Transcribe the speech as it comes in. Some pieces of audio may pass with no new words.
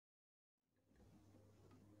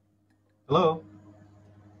Hello.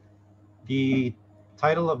 The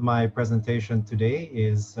title of my presentation today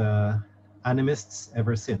is Animists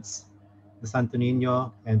Ever Since, the Santo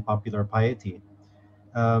Niño and Popular Piety.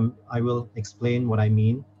 I will explain what I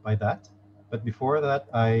mean by that. But before that,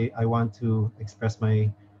 I want to express my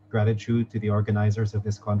gratitude to the organizers of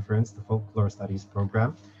this conference, the Folklore Studies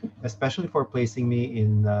Program, especially for placing me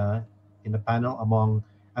in a panel among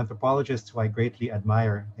anthropologists who I greatly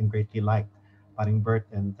admire and greatly like, Paring Bert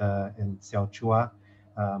and Xiao Chua.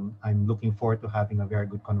 I'm looking forward to having a very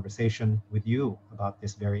good conversation with you about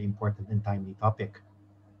this very important and timely topic.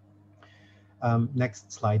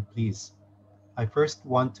 Next slide, please. I first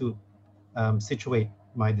want to situate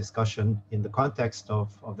my discussion in the context of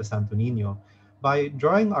the Santo Niño by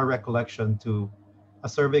drawing our recollection to a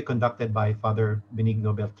survey conducted by Father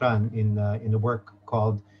Benigno Beltran in a work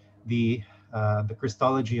called the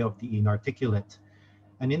Christology of the Inarticulate.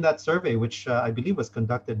 And in that survey, which I believe was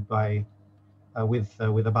conducted by with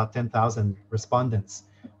about 10,000 respondents,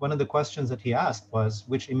 one of the questions that he asked was,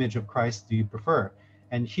 which image of Christ do you prefer?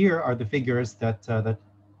 And here are the figures that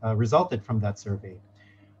resulted from that survey.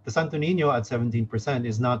 The Santo Niño at 17%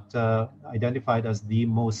 is not identified as the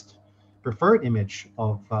most preferred image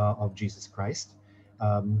of Jesus Christ.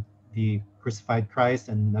 The crucified Christ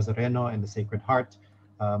and Nazareno and the Sacred Heart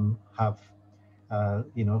have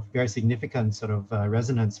very significant sort of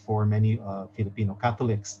resonance for many Filipino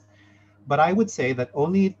Catholics. But I would say that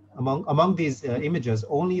only among these images,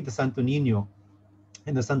 only the Santo Niño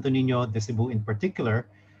and the Santo Niño de Cebu in particular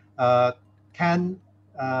can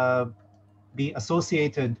be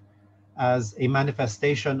associated as a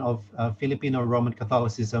manifestation of Filipino Roman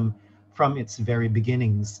Catholicism from its very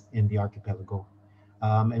beginnings in the archipelago.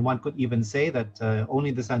 And one could even say that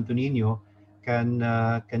only the Santo Niño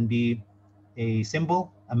can be a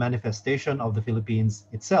symbol, a manifestation of the Philippines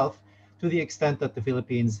itself, to the extent that the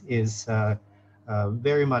Philippines is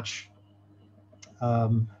very much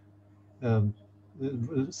um, um,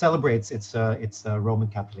 celebrates its Roman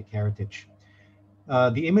Catholic heritage.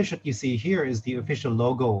 The image that you see here is the official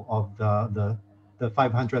logo of the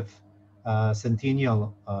 500th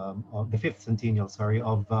centennial, of the 5th centennial, sorry,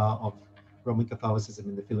 of Roman Catholicism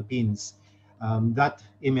in the Philippines. That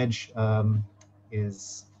image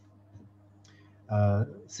is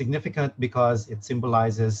significant because it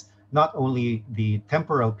symbolizes not only the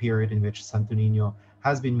temporal period in which Santo Niño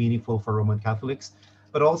has been meaningful for Roman Catholics,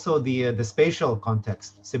 but also the spatial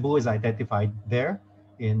context. Cebu is identified there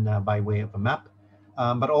by way of a map,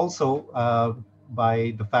 but also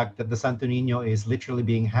by the fact that the Santo Niño is literally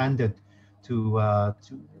being handed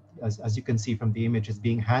as you can see from the image, is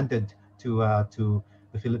being handed to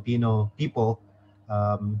the Filipino people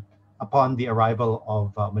upon the arrival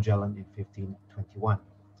of Magellan in 1521.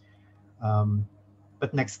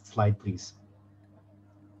 But next slide, please.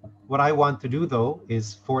 What I want to do, though,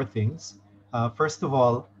 is four things. First of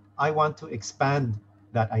all, I want to expand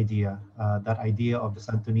that idea of the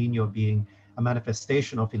Santo Niño being a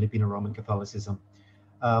manifestation of Filipino Roman Catholicism,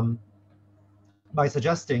 by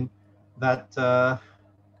suggesting that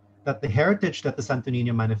that the heritage that the Santo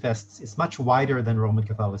Niño manifests is much wider than Roman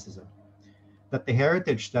Catholicism. That the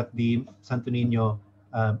heritage that the Santo Niño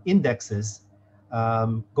indexes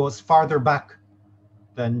goes farther back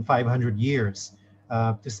than 500 years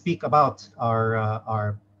to speak about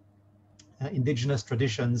our indigenous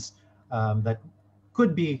traditions that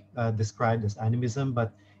could be described as animism,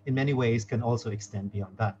 but in many ways can also extend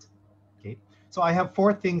beyond that. Okay, so I have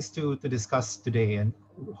four things to discuss today, and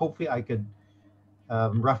hopefully I could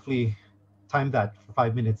roughly time that for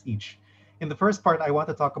 5 minutes each. In the first part, I want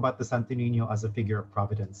to talk about the Santo Niño as a figure of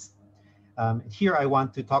providence. Here, I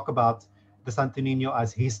want to talk about the Santo Niño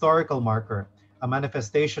as a historical marker, a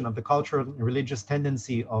manifestation of the cultural and religious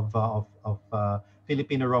tendency of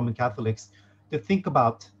Filipino Roman Catholics to think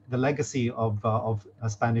about the legacy of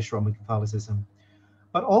Spanish Roman Catholicism.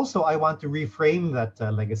 But also, I want to reframe that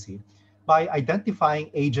legacy by identifying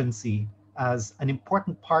agency as an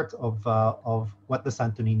important part of what the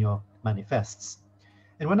Santo Niño manifests.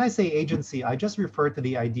 And when I say agency, I just refer to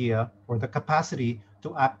the idea or the capacity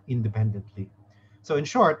to act independently. So in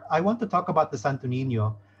short, I want to talk about the Santo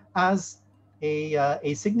Niño as a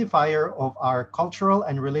signifier of our cultural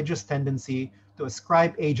and religious tendency to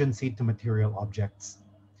ascribe agency to material objects.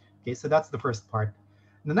 Okay, so that's the first part.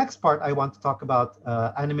 In the next part, I want to talk about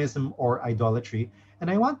animism or idolatry.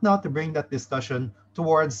 And I want now to bring that discussion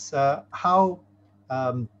towards how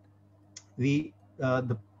the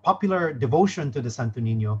popular devotion to the Santo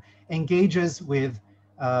Niño engages with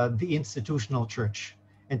the institutional church,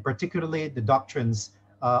 and particularly the doctrines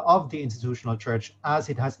of the institutional church as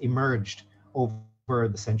it has emerged over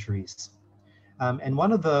the centuries. And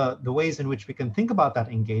one of the ways in which we can think about that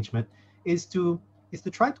engagement is to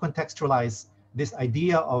try to contextualize this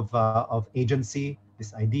idea of agency,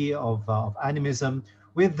 this idea of animism,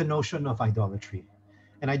 with the notion of idolatry.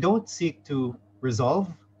 And I don't seek to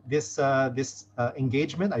resolve this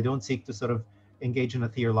engagement. I don't seek to sort of engage in a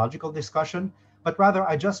theological discussion, but rather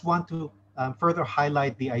I just want to further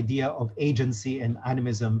highlight the idea of agency and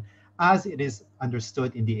animism as it is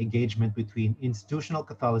understood in the engagement between institutional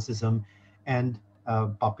Catholicism and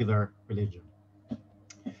popular religion.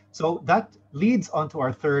 So that leads on to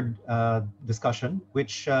our third discussion,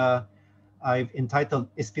 which I've entitled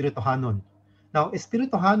Espiritu Hanon. Now,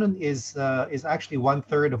 Espiritu Hanon is actually one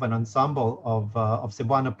third of an ensemble of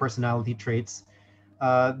Cebuano personality traits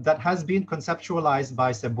that has been conceptualized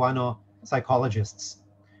by Cebuano psychologists,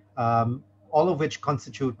 all of which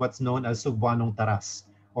constitute what's known as Cebuanong Taras,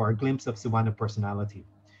 or a glimpse of Cebuano personality.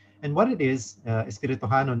 And what it is, Espiritu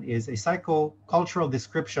Hanon, is a psycho-cultural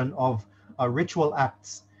description of ritual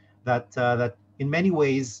acts that in many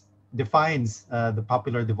ways defines the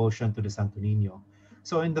popular devotion to the Santo Niño.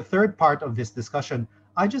 So in the third part of this discussion,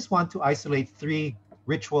 I just want to isolate three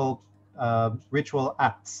ritual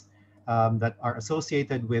acts that are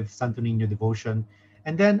associated with Santo Niño devotion.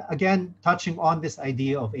 And then again, touching on this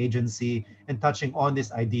idea of agency and touching on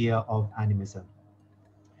this idea of animism.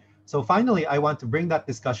 So finally, I want to bring that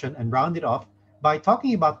discussion and round it off by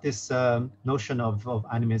talking about this notion of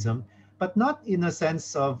animism, but not in a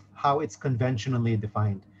sense of how it's conventionally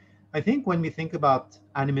defined. I think when we think about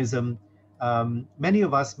animism, many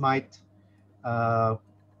of us might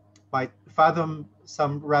fathom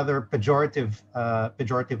some rather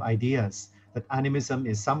pejorative ideas that animism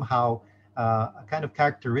is somehow a kind of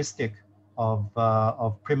characteristic of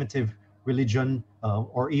primitive religion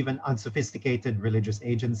or even unsophisticated religious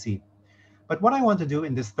agency. But what I want to do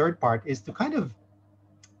in this third part is to kind of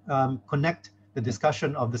connect the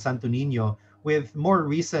discussion of the Santo Niño with more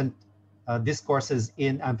recent discourses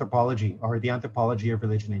in anthropology, or the anthropology of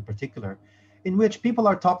religion in particular, in which people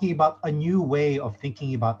are talking about a new way of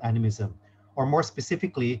thinking about animism, or more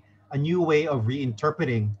specifically, a new way of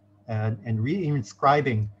reinterpreting and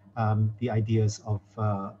reinscribing the ideas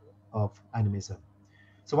of animism.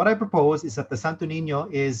 So what I propose is that the Santo Niño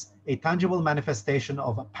is a tangible manifestation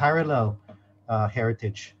of a parallel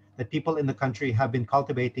heritage that people in the country have been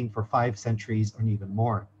cultivating for 5 centuries or even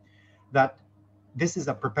more. That this is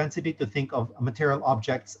a propensity to think of material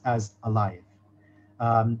objects as alive,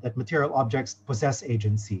 that material objects possess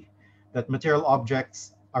agency, that material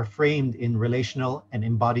objects are framed in relational and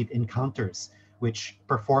embodied encounters, which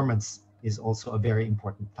performance is also a very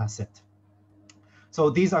important facet. So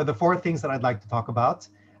these are the 4 things that I'd like to talk about.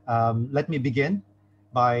 Let me begin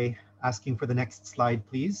by asking for the next slide,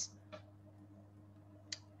 please.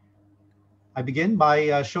 I begin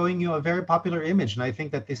by showing you a very popular image, and I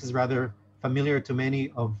think that this is rather familiar to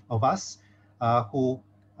many of us who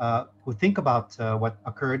think about what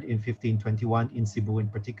occurred in 1521 in Cebu in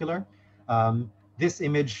particular. This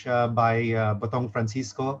image by Botong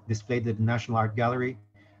Francisco, displayed at the National Art Gallery,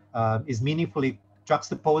 is meaningfully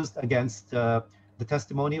juxtaposed against the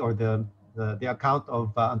testimony or the account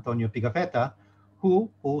of Antonio Pigafetta,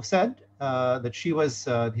 who said that she was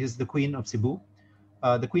the Queen of Cebu.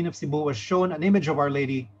 The Queen of Cebu was shown an image of Our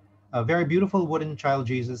Lady, a very beautiful wooden child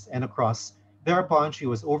Jesus and a cross. Thereupon, she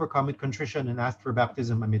was overcome with contrition and asked for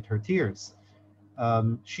baptism amid her tears.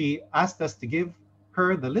 She asked us to give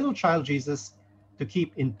her the little child Jesus to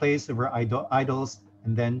keep in place of her idols,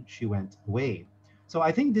 and then she went away. So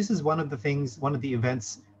I think this is one of the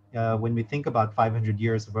events when we think about 500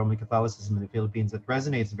 years of Roman Catholicism in the Philippines that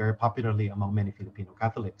resonates very popularly among many Filipino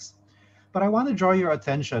Catholics. But I want to draw your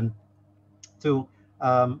attention to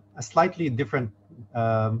a slightly different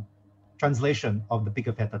translation of the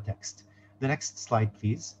Pigafetta text. The next slide,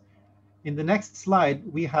 please. In the next slide,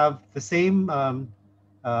 we have the same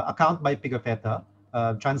account by Pigafetta,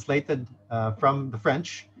 translated from the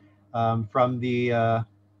French, from the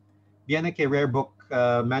Bienneke Rare Book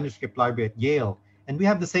Manuscript Library at Yale. And we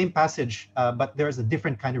have the same passage, but there's a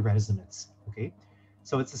different kind of resonance, okay?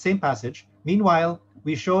 So it's the same passage. Meanwhile,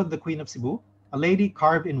 we showed the Queen of Cebu, a lady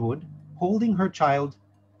carved in wood, holding her child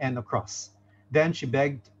and a cross. Then she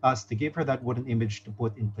begged us to give her that wooden image to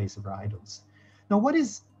put in place of her idols. Now, what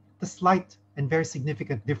is the slight and very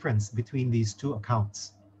significant difference between these 2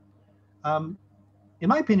 accounts? In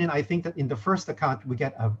my opinion, I think that in the first account, we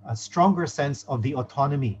get a stronger sense of the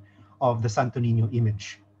autonomy of the Santo Niño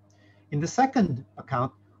image. In the second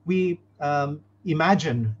account, we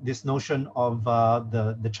imagine this notion of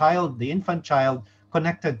the infant child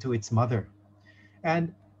connected to its mother.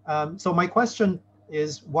 And so my question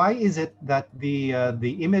is, why is it that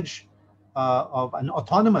the image of an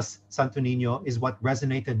autonomous Santo Niño is what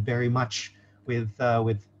resonated very much with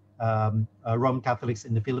Roman Catholics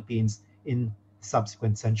in the Philippines in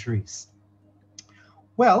subsequent centuries.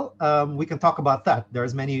 Well, we can talk about that.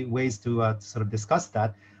 There's many ways to sort of discuss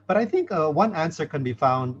that. But I think one answer can be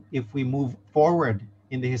found if we move forward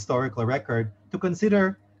in the historical record to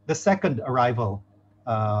consider the second arrival,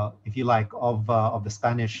 if you like, of the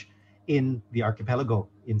Spanish in the archipelago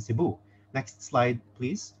in Cebu. Next slide,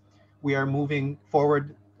 please. We are moving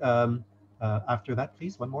forward after that,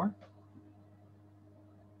 please. One more.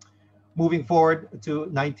 Moving forward to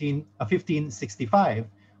 1565,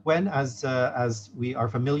 when, as we are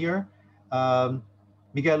familiar,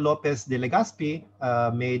 Miguel Lopez de Legazpi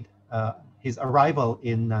made his arrival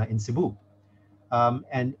in Cebu.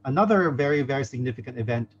 And another very, very significant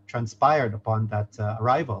event transpired upon that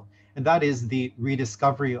arrival, and that is the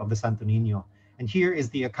rediscovery of the Santo Niño. And here is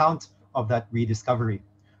the account of that rediscovery.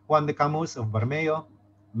 Juan de Camus of Bermeo,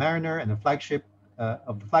 mariner and the flagship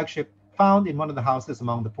found in one of the houses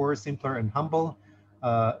among the poor, simpler and humble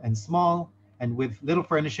and small, and with little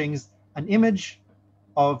furnishings, an image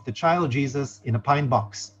of the child Jesus in a pine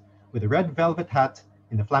box with a red velvet hat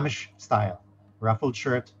in the Flemish style, ruffled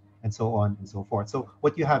shirt, and so on and so forth. So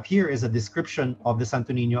what you have here is a description of the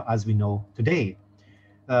Santo Niño as we know today.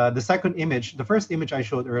 The second image, the first image I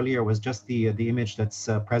showed earlier was just the image that's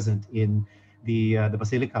present in the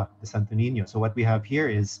Basilica de Santo Niño. So what we have here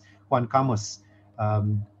is Juan Camus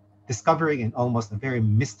discovering in almost a very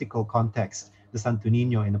mystical context the Santo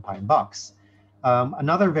Niño in a pine box.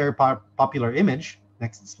 Another very popular image,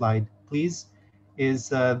 next slide please, is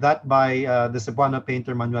that by the Cebuano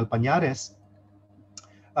painter Manuel Pañares.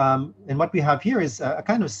 And what we have here is a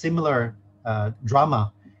kind of similar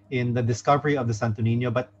drama in the discovery of the Santo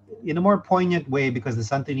Niño, but in a more poignant way, because the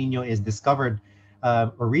Santo Niño is discovered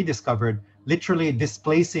or rediscovered, literally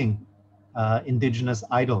displacing indigenous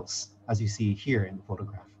idols, as you see here in the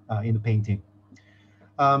photograph, in the painting.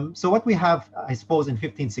 So what we have, I suppose, in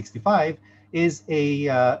 1565 is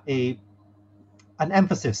an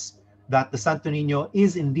emphasis that the Santo Niño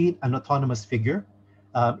is indeed an autonomous figure,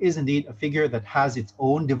 is indeed a figure that has its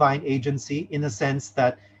own divine agency, in the sense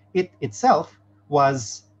that it itself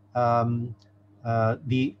was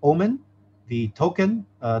the omen, the token,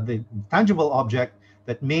 the tangible object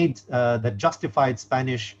that made, that justified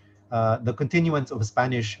Spanish, the continuance of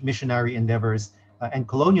Spanish missionary endeavors and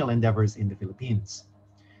colonial endeavors in the Philippines.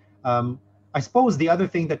 I suppose the other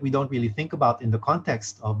thing that we don't really think about in the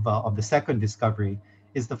context of the second discovery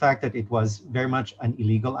is the fact that it was very much an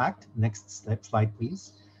illegal act. Next slide,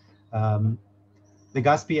 please.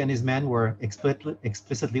 Legazpi and his men were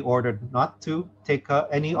explicitly ordered not to take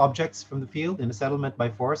any objects from the field in a settlement by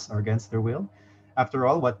force or against their will. After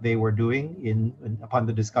all, what they were doing upon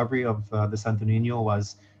the discovery of the Santo Niño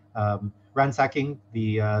was ransacking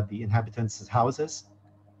the inhabitants' houses.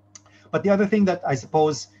 But the other thing that I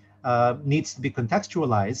suppose needs to be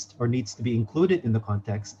contextualized or needs to be included in the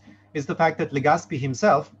context is the fact that Legazpi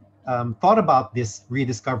himself thought about this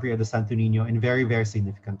rediscovery of the Santo Niño in very, very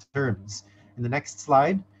significant terms. In the next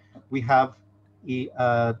slide, we have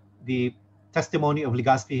the testimony of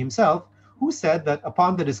Legazpi himself, who said that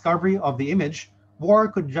upon the discovery of the image, war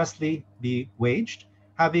could justly be waged,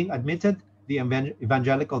 having admitted the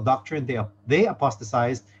evangelical doctrine they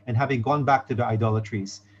apostatized, and having gone back to their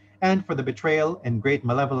idolatries, and for the betrayal and great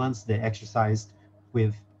malevolence they exercised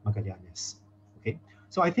with Magallanes. Okay,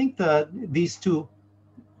 so I think these two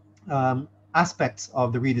aspects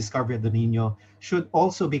of the rediscovery of the Niño should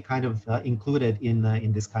also be kind of included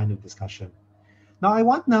in this kind of discussion. Now, I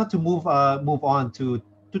want now to move on to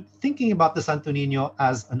thinking about the Santo Niño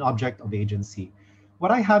as an object of agency.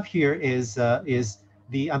 What I have here is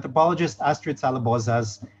the anthropologist Astrid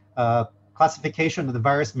Salaboza's classification of the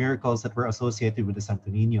various miracles that were associated with the Santo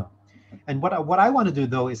Niño. And what I want to do,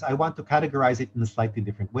 though, is I want to categorize it in a slightly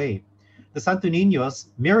different way. The Santo Niño's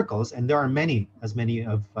miracles, and there are many, as many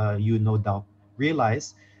of you no doubt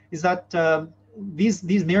realize, is that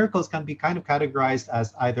these miracles can be kind of categorized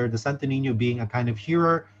as either the Santo Niño being a kind of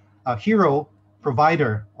hero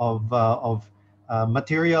provider of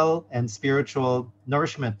material and spiritual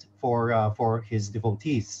nourishment for his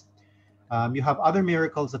devotees. You have other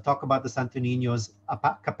miracles that talk about the Santo Niño's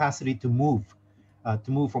capacity to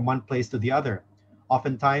move from one place to the other.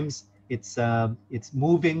 Oftentimes, its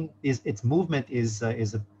movement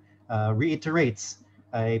reiterates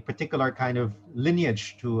a particular kind of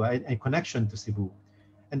lineage to a connection to Cebu.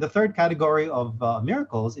 And the third category of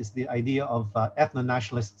miracles is the idea of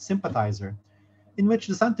ethno-nationalist sympathizer, in which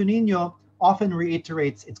the Santo Niño often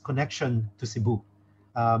reiterates its connection to Cebu,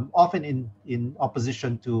 often in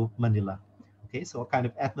opposition to Manila. Okay, so a kind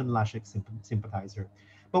of ethnolashic sympathizer.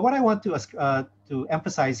 But what I want to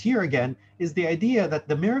emphasize here again is the idea that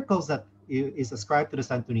the miracles that is ascribed to the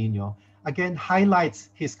Santo Niño again highlights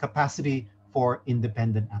his capacity for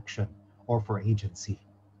independent action or for agency.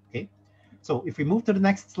 Okay, so if we move to the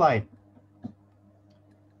next slide,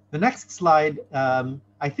 the next slide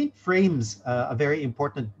I think frames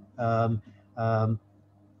um, um,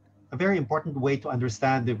 a very important way to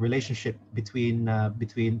understand the relationship between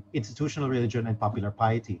institutional religion and popular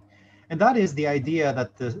piety. And that is the idea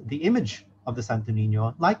that the image of the Santo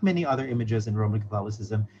Niño, like many other images in Roman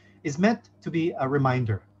Catholicism, is meant to be a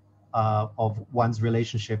reminder of one's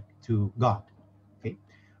relationship to God. Okay,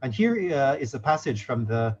 and here is a passage from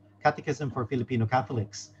the Catechism for Filipino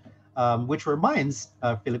Catholics, which reminds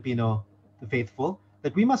Filipino the faithful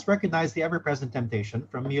that we must recognize the ever-present temptation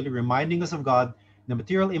from merely reminding us of God. The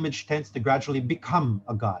material image tends to gradually become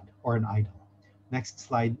a god or an idol. Next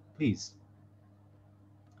slide, please.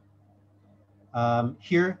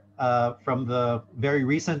 Here, from the very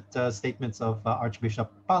recent statements of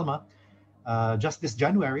Archbishop Palma, just this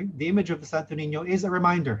January, the image of the Santo Niño is a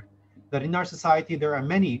reminder that in our society there are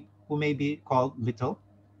many who may be called little.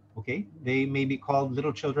 Okay, they may be called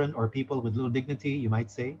little children or people with little dignity, you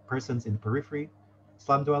might say, persons in the periphery,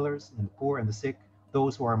 slum dwellers, and the poor and the sick,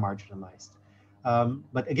 those who are marginalized.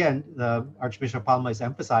 But again, Archbishop Palma is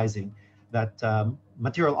emphasizing that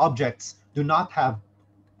material objects do not have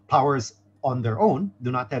powers on their own,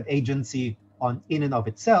 do not have agency in and of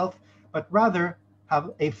itself, but rather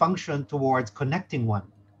have a function towards connecting one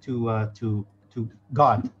to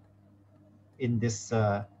God in this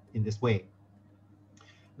way.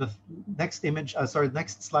 The next image,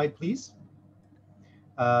 next slide, please.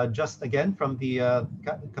 Just again from the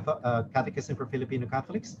Catechism for Filipino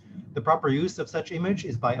Catholics, the proper use of such image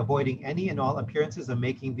is by avoiding any and all appearances of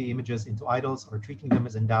making the images into idols or treating them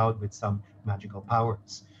as endowed with some magical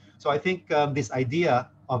powers. So I think this idea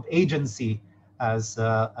of agency as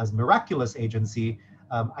miraculous agency,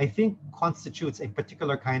 I think constitutes a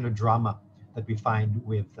particular kind of drama that we find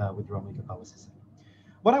with Roman Catholicism.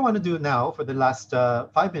 What I want to do now for the last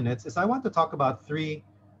 5 minutes is I want to talk about three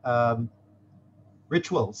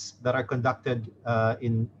rituals that are conducted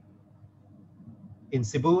in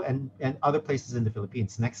Cebu and other places in the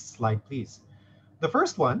Philippines. Next slide, please. The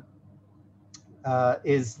first one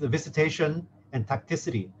is the visitation and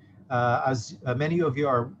tacticity. As many of you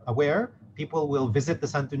are aware, people will visit the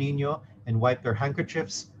Santo Niño and wipe their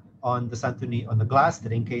handkerchiefs on the glass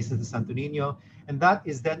that encases the Santo Niño, and that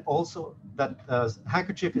is then also that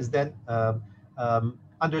handkerchief is then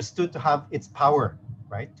understood to have its power,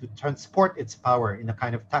 right? To transport its power in a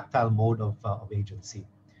kind of tactile mode of agency.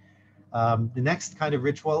 The next kind of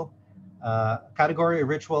ritual, category of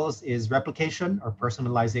rituals is replication or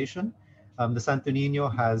personalization. The Santo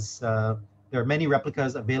Niño has, there are many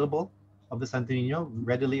replicas available of the Santo Niño,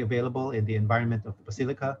 readily available in the environment of the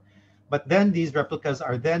Basilica. But then these replicas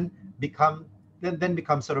are then become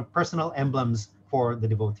sort of personal emblems for the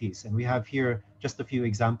devotees. And we have here just a few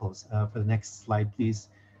examples. For the next slide, please.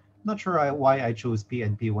 Not sure why I chose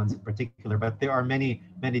PNP ones in particular, but there are many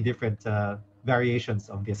different variations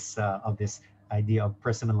of this idea of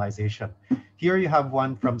personalization. Here you have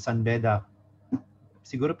one from San Beda.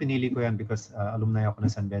 Siguro pinili ko yan because alumni ako ng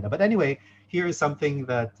San Beda. But anyway, here is something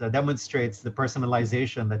that demonstrates the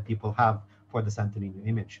personalization that people have for the Santo Niño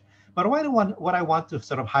image. But what I want to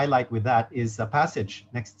sort of highlight with that is a passage,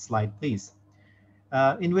 next slide please,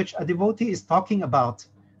 in which a devotee is talking about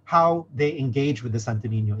how they engage with the Santo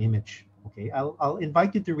Niño image. Okay, I'll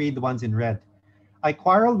invite you to read the ones in red. I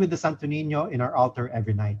quarreled with the Santo Niño in our altar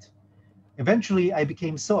every night. Eventually, I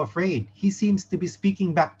became so afraid. He seems to be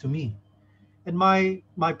speaking back to me. And my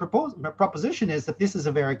proposition is that this is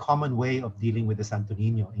a very common way of dealing with the Santo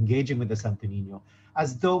Niño, engaging with the Santo Niño,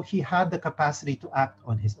 as though he had the capacity to act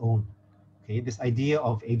on his own. Okay, this idea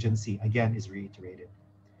of agency, again, is reiterated.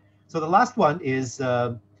 So the last one is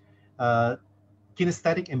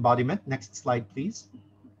kinesthetic embodiment. Next slide, please.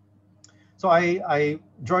 So I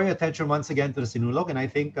draw your attention once again to the Sinulog, and I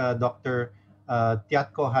think Dr.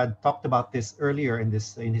 Tiatko had talked about this earlier in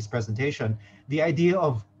his presentation. The idea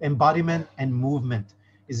of embodiment and movement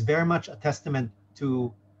is very much a testament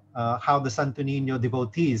to how the Santo Niño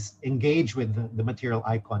devotees engage with the material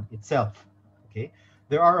icon itself. Okay,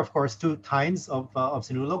 there are of course two kinds of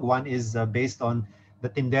Sinulog. One is based on the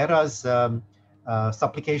Tindera's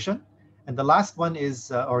supplication, and the last one is,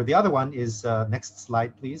 or the other one is, next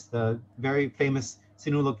slide please, the very famous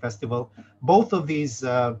Sinulog festival. Both of these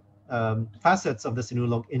facets of the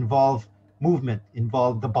Sinulog involve movement,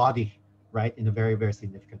 involve the body, right, in a very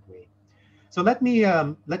significant way. So let me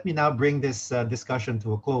now bring this discussion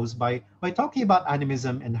to a close by talking about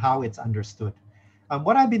animism and how it's understood.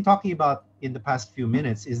 What I've been talking about in the past few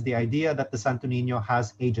minutes is the idea that the Santo Niño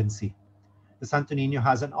has agency. The Santo Niño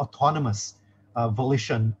has an autonomous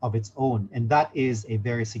volition of its own, and that is a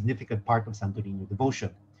very significant part of Santo Niño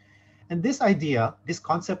devotion. And this idea, this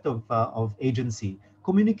concept of agency,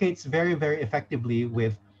 communicates very, very effectively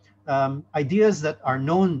with ideas that are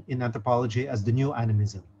known in anthropology as the new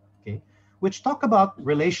animism, okay, which talk about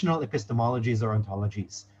relational epistemologies or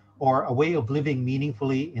ontologies, or a way of living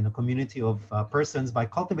meaningfully in a community of persons by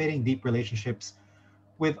cultivating deep relationships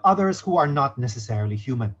with others who are not necessarily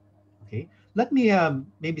human. Okay, let me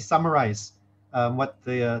maybe summarize what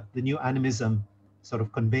the new animism sort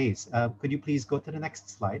of conveys. Could you please go to the next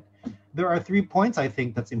slide? There are 3 points I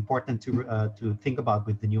think that's important to think about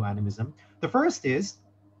with the new animism. The first is,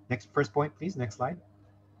 first point, please, next slide.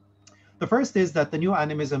 The first is that the new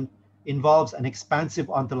animism involves an expansive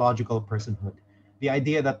ontological personhood, the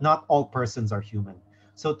idea that not all persons are human.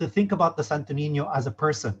 So to think about the Santo Niño as a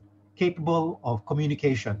person, capable of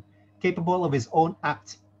communication, capable of his own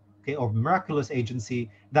act, okay, of miraculous agency,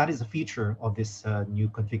 that is a feature of this new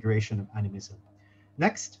configuration of animism.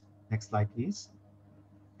 Next slide, please.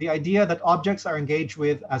 The idea that objects are engaged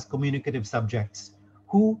with as communicative subjects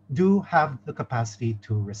who do have the capacity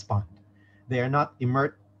to respond. They are not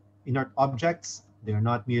inert objects. They are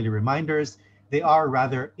not merely reminders. They are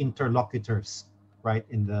rather interlocutors, right,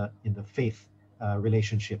 in the faith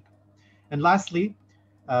relationship. And lastly,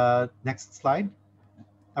 next slide,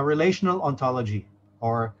 a relational ontology,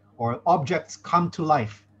 or objects come to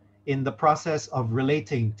life in the process of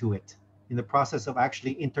relating to it, in the process of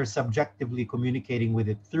actually intersubjectively communicating with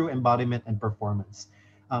it through embodiment and performance.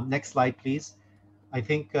 Next slide, please. I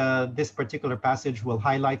think this particular passage will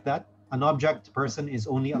highlight that. An object person is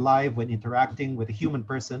only alive when interacting with a human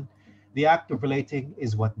person. The act of relating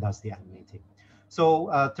is what does the animating.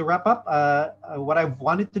 So to wrap up, what I've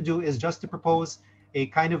wanted to do is just to propose a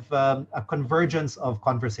kind of a convergence of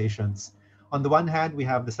conversations. On the one hand, we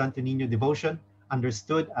have the Santo Niño devotion,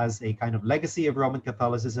 understood as a kind of legacy of Roman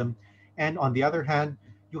Catholicism. And on the other hand,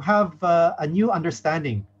 you have a new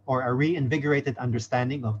understanding, or a reinvigorated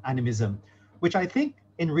understanding of animism, which I think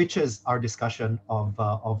enriches our discussion of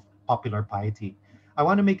popular piety. I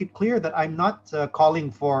want to make it clear that I'm not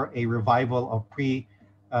calling for a revival of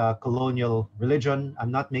pre-colonial religion.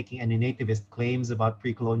 I'm not making any nativist claims about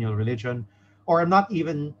pre-colonial religion, or I'm not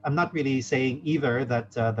really saying either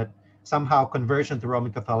that somehow conversion to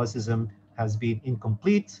Roman Catholicism has been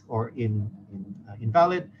incomplete or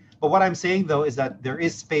invalid. But what I'm saying, though, is that there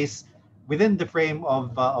is space within the frame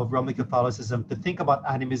of Roman Catholicism to think about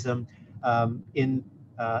animism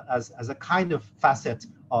as a kind of facet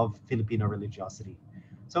of Filipino religiosity.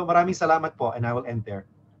 So maraming salamat po, and I will end there.